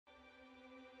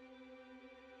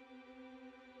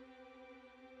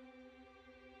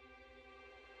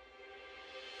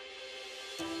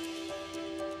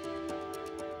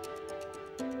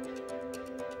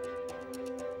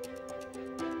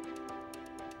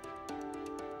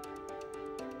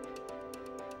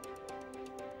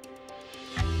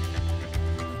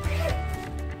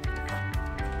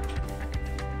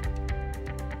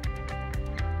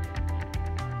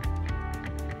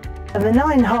And the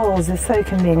 9 holes is so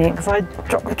convenient because I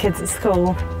drop the kids at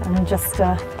school and just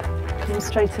come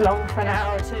straight along for an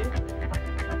hour or two.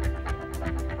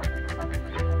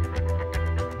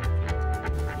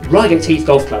 Reigate Heath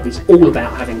Golf Club is all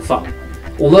about having fun.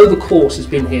 Although the course has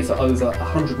been here for over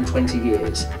 120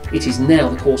 years, it is now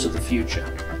the course of the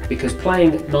future, because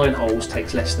playing 9 holes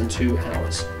takes less than 2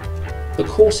 hours. The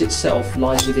course itself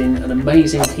lies within an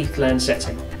amazing heathland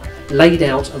setting, laid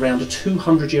out around a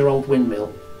 200-year-old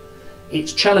windmill.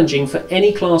 It's challenging for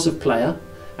any class of player,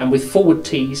 and with forward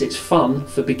tees it's fun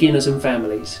for beginners and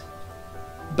families.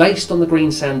 Based on the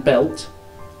green sand belt,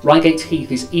 Reigate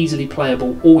Heath is easily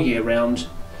playable all year round,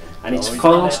 and its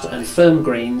fast and firm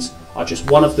greens are just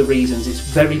one of the reasons it's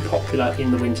very popular in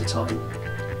the winter time.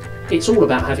 It's all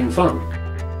about having fun.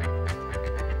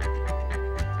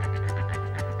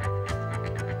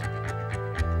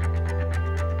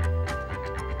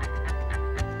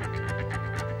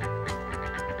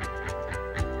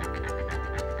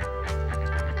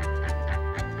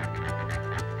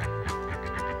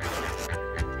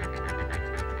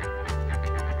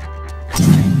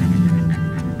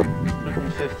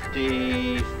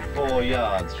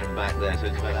 Yards from back there, so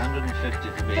it's about 150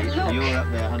 for me. Look, you're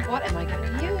up there. What am I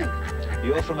going to use?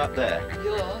 You're from up there.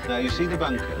 You're. Now you see the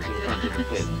bunkers in front of the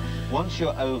pin. Once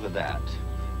you're over that,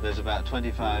 there's about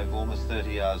 25, almost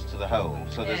 30 yards to the hole.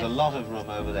 So there's a lot of room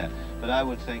over there. But I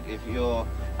would think if you're,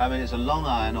 I mean, it's a long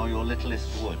iron or your littlest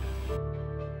wood.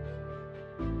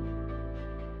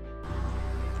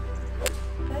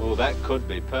 Oh, that could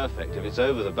be perfect if it's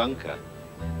over the bunker.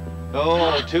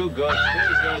 Oh, too good,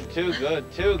 too good, too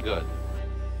good, too good.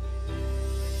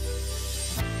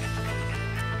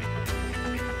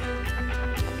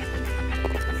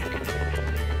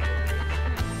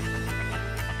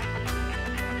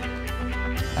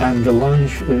 And the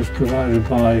lunch is provided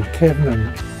by Kevin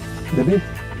and Libby,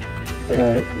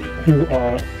 who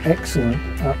are excellent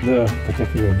at their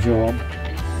particular job,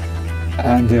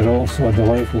 and they're also a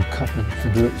delightful couple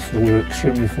to do it, so we're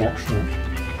extremely fortunate.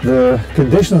 The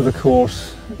condition of the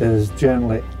course is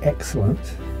generally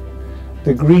excellent.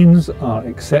 The greens are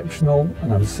exceptional,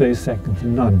 and I would say second to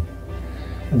none,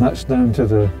 and that's down to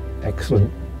the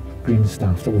excellent green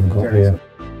staff that we've got here.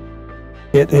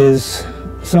 It is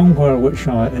somewhere which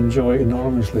I enjoy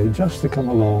enormously, just to come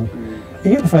along,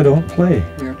 even if I don't play,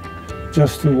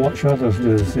 just to watch others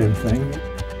do the same thing.